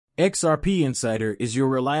XRP Insider is your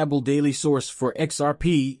reliable daily source for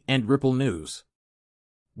XRP and Ripple news.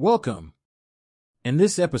 Welcome! In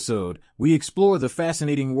this episode, we explore the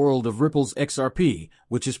fascinating world of Ripple's XRP,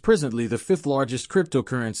 which is presently the fifth largest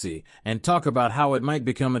cryptocurrency, and talk about how it might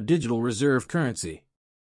become a digital reserve currency.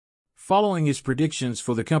 Following his predictions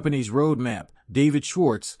for the company's roadmap, David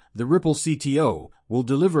Schwartz, the Ripple CTO, will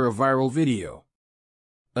deliver a viral video.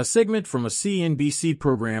 A segment from a CNBC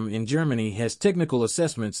program in Germany has technical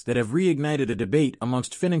assessments that have reignited a debate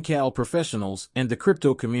amongst financial professionals and the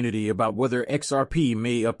crypto community about whether XRP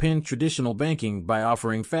may upend traditional banking by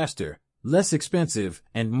offering faster, less expensive,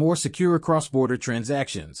 and more secure cross-border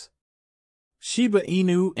transactions. Shiba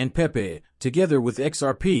Inu and Pepe, together with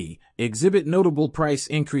XRP, exhibit notable price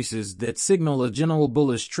increases that signal a general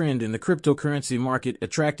bullish trend in the cryptocurrency market,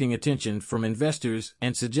 attracting attention from investors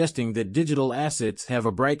and suggesting that digital assets have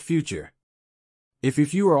a bright future.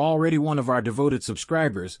 If you are already one of our devoted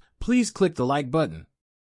subscribers, please click the like button.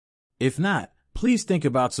 If not, please think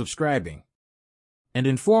about subscribing. And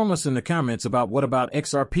inform us in the comments about what about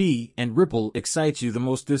XRP and Ripple excites you the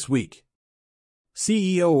most this week.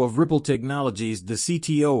 CEO of Ripple Technologies, the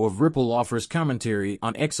CTO of Ripple, offers commentary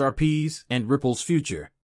on XRP's and Ripple's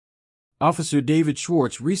future. Officer David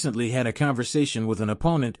Schwartz recently had a conversation with an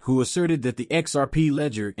opponent who asserted that the XRP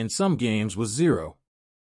ledger in some games was zero.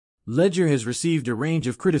 Ledger has received a range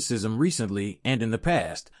of criticism recently and in the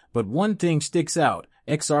past, but one thing sticks out: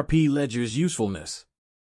 XRP ledger's usefulness.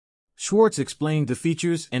 Schwartz explained the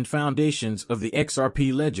features and foundations of the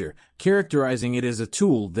XRP ledger, characterizing it as a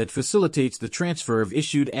tool that facilitates the transfer of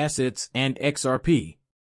issued assets and XRP.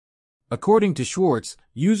 According to Schwartz,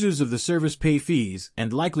 users of the service pay fees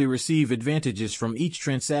and likely receive advantages from each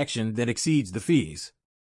transaction that exceeds the fees.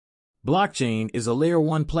 Blockchain is a Layer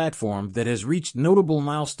 1 platform that has reached notable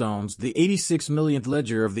milestones. The 86 millionth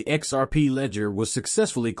ledger of the XRP ledger was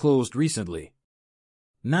successfully closed recently.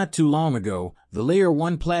 Not too long ago, the Layer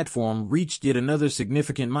 1 platform reached yet another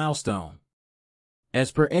significant milestone.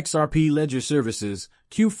 As per XRP Ledger Services,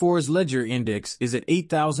 Q4's ledger index is at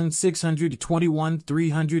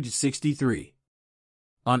 8,621,363.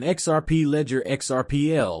 On XRP Ledger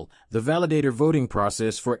XRPL, the validator voting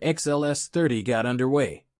process for XLS30 got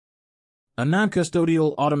underway. A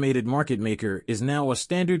non-custodial automated market maker is now a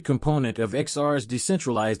standard component of XR's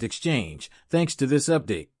decentralized exchange, thanks to this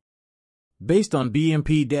update. Based on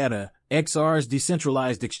BMP data, XR's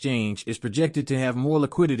decentralized exchange is projected to have more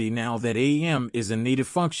liquidity now that AMM is a native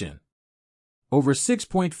function. Over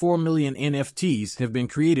 6.4 million NFTs have been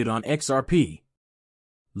created on XRP.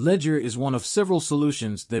 Ledger is one of several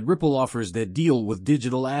solutions that Ripple offers that deal with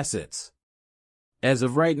digital assets. As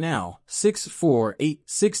of right now,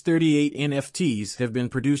 638 NFTs have been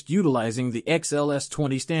produced utilizing the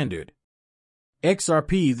XLS20 standard.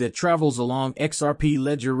 XRP that travels along XRP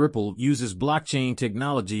Ledger. Ripple uses blockchain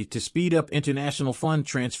technology to speed up international fund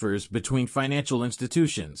transfers between financial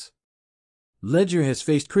institutions. Ledger has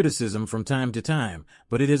faced criticism from time to time,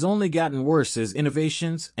 but it has only gotten worse as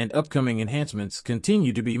innovations and upcoming enhancements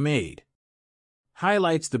continue to be made.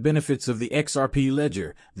 Highlights the benefits of the XRP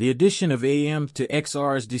Ledger, the addition of AM to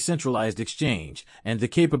XR's decentralized exchange, and the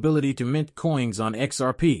capability to mint coins on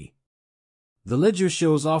XRP. The ledger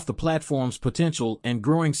shows off the platform's potential and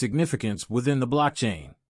growing significance within the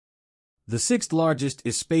blockchain. The sixth largest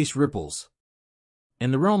is Space Ripples.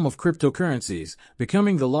 In the realm of cryptocurrencies,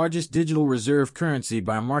 becoming the largest digital reserve currency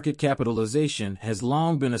by market capitalization has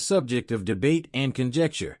long been a subject of debate and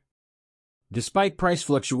conjecture. Despite price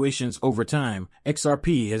fluctuations over time,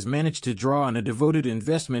 XRP has managed to draw on a devoted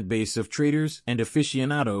investment base of traders and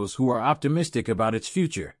aficionados who are optimistic about its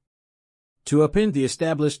future. To upend the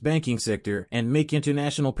established banking sector and make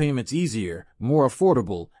international payments easier, more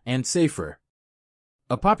affordable, and safer.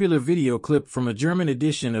 A popular video clip from a German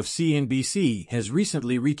edition of CNBC has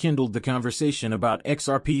recently rekindled the conversation about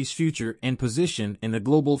XRP's future and position in the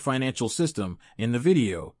global financial system. In the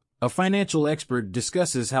video, a financial expert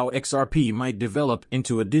discusses how XRP might develop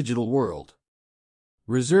into a digital world.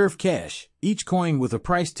 Reserve cash, each coin with a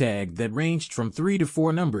price tag that ranged from 3 to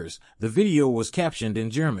 4 numbers, the video was captioned in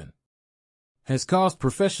German, has caused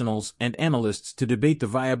professionals and analysts to debate the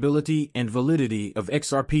viability and validity of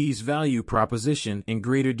XRP's value proposition in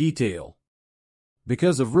greater detail.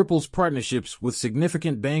 Because of Ripple's partnerships with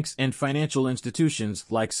significant banks and financial institutions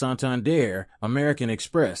like Santander, American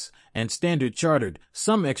Express, and Standard Chartered,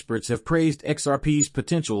 some experts have praised XRP's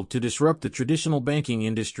potential to disrupt the traditional banking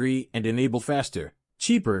industry and enable faster,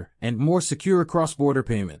 cheaper, and more secure cross-border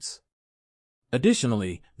payments.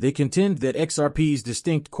 Additionally, they contend that XRP's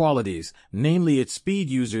distinct qualities, namely its speed,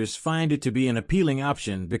 users find it to be an appealing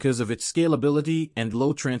option because of its scalability and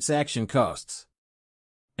low transaction costs.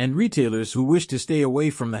 and retailers who wish to stay away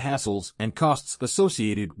from the hassles and costs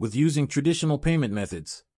associated with using traditional payment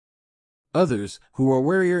methods. Others, who are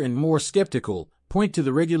warier and more skeptical, point to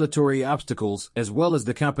the regulatory obstacles as well as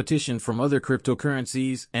the competition from other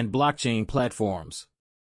cryptocurrencies and blockchain platforms.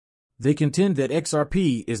 They contend that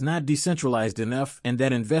XRP is not decentralized enough and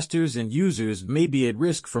that investors and users may be at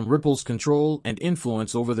risk from Ripple's control and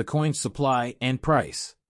influence over the coin's supply and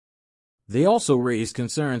price. They also raise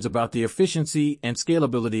concerns about the efficiency and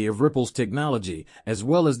scalability of Ripple's technology, as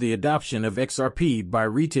well as the adoption of XRP by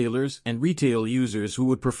retailers and retail users who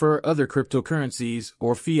would prefer other cryptocurrencies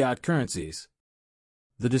or fiat currencies.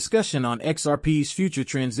 The discussion on XRP's future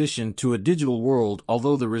transition to a digital world.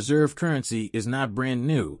 Although the reserve currency is not brand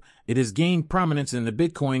new, it has gained prominence in the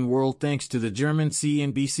Bitcoin world thanks to the German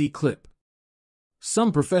CNBC clip.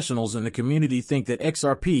 Some professionals in the community think that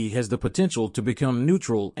XRP has the potential to become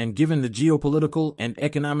neutral, and given the geopolitical and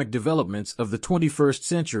economic developments of the 21st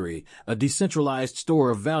century, a decentralized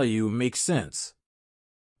store of value makes sense.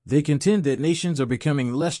 They contend that nations are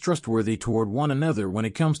becoming less trustworthy toward one another when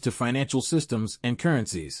it comes to financial systems and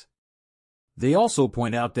currencies. They also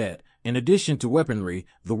point out that, in addition to weaponry,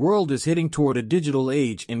 the world is heading toward a digital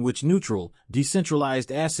age in which neutral,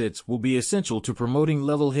 decentralized assets will be essential to promoting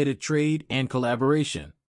level-headed trade and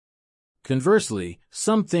collaboration. Conversely,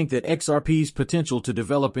 some think that XRP's potential to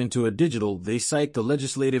develop into a digital. They cite the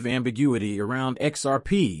legislative ambiguity around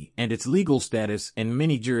XRP and its legal status in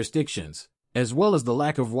many jurisdictions, as well as the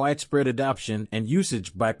lack of widespread adoption and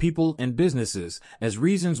usage by people and businesses, as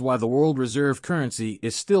reasons why the world reserve currency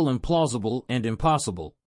is still implausible and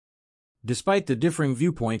impossible. Despite the differing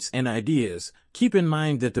viewpoints and ideas, keep in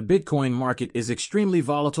mind that the Bitcoin market is extremely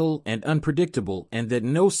volatile and unpredictable, and that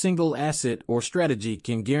no single asset or strategy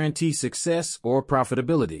can guarantee success or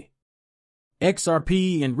profitability.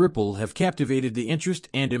 XRP and Ripple have captivated the interest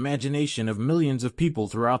and imagination of millions of people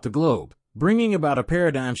throughout the globe, bringing about a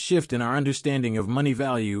paradigm shift in our understanding of money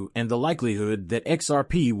value and the likelihood that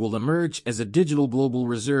XRP will emerge as a digital global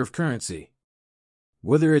reserve currency.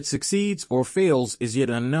 Whether it succeeds or fails is yet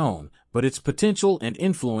unknown, but its potential and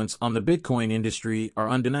influence on the Bitcoin industry are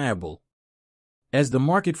undeniable. As the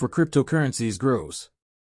market for cryptocurrencies grows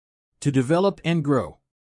to develop and grow,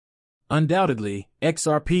 undoubtedly,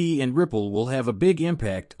 XRP and Ripple will have a big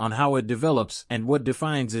impact on how it develops and what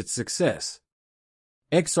defines its success.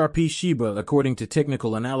 XRP Shiba. According to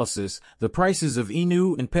technical analysis, the prices of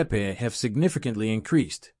Inu and Pepe have significantly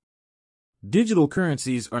increased. Digital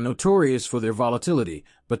currencies are notorious for their volatility,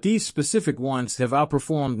 but these specific ones have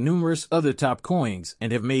outperformed numerous other top coins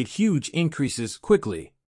and have made huge increases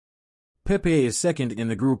quickly. Pepe is second in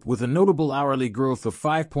the group with a notable hourly growth of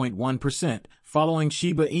 5.1%, following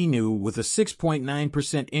Shiba Inu with a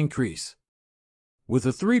 6.9% increase. With a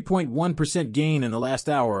 3.1% gain in the last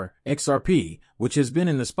hour, XRP, which has been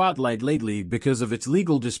in the spotlight lately because of its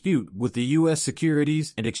legal dispute with the U.S.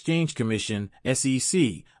 Securities and Exchange Commission, SEC,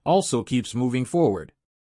 also keeps moving forward.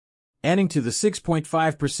 Adding to the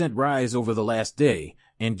 6.5% rise over the last day,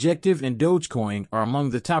 Injective and Dogecoin are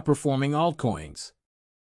among the top-performing altcoins.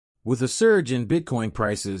 With a surge in Bitcoin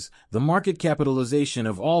prices, the market capitalization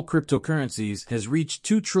of all cryptocurrencies has reached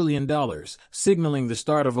 $2 trillion, signaling the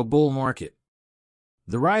start of a bull market.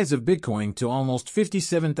 The rise of Bitcoin to almost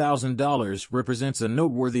 $57,000 represents a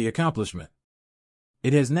noteworthy accomplishment.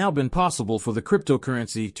 It has now been possible for the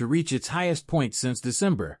cryptocurrency to reach its highest point since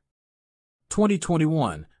December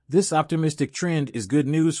 2021. This optimistic trend is good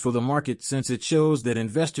news for the market since it shows that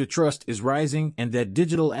investor trust is rising and that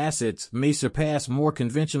digital assets may surpass more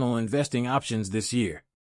conventional investing options this year.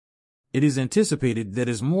 It is anticipated that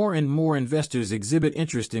as more and more investors exhibit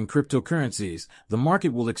interest in cryptocurrencies, the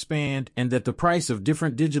market will expand and that the price of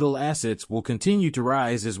different digital assets will continue to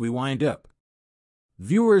rise as we wind up.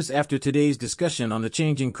 Viewers, after today's discussion on the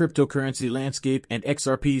changing cryptocurrency landscape and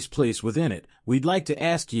XRP's place within it, we'd like to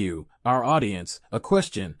ask you, our audience, a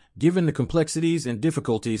question. Given the complexities and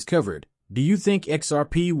difficulties covered, do you think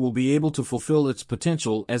XRP will be able to fulfill its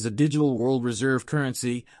potential as a digital world reserve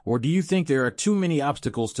currency, or do you think there are too many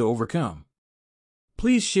obstacles to overcome?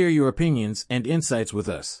 Please share your opinions and insights with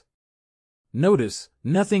us. Notice,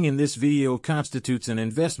 nothing in this video constitutes an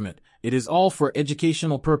investment. It is all for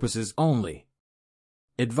educational purposes only.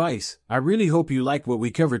 Advice: I really hope you liked what we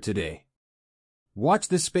covered today. Watch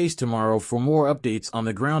this space tomorrow for more updates on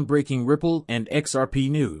the groundbreaking Ripple and XRP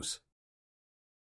news.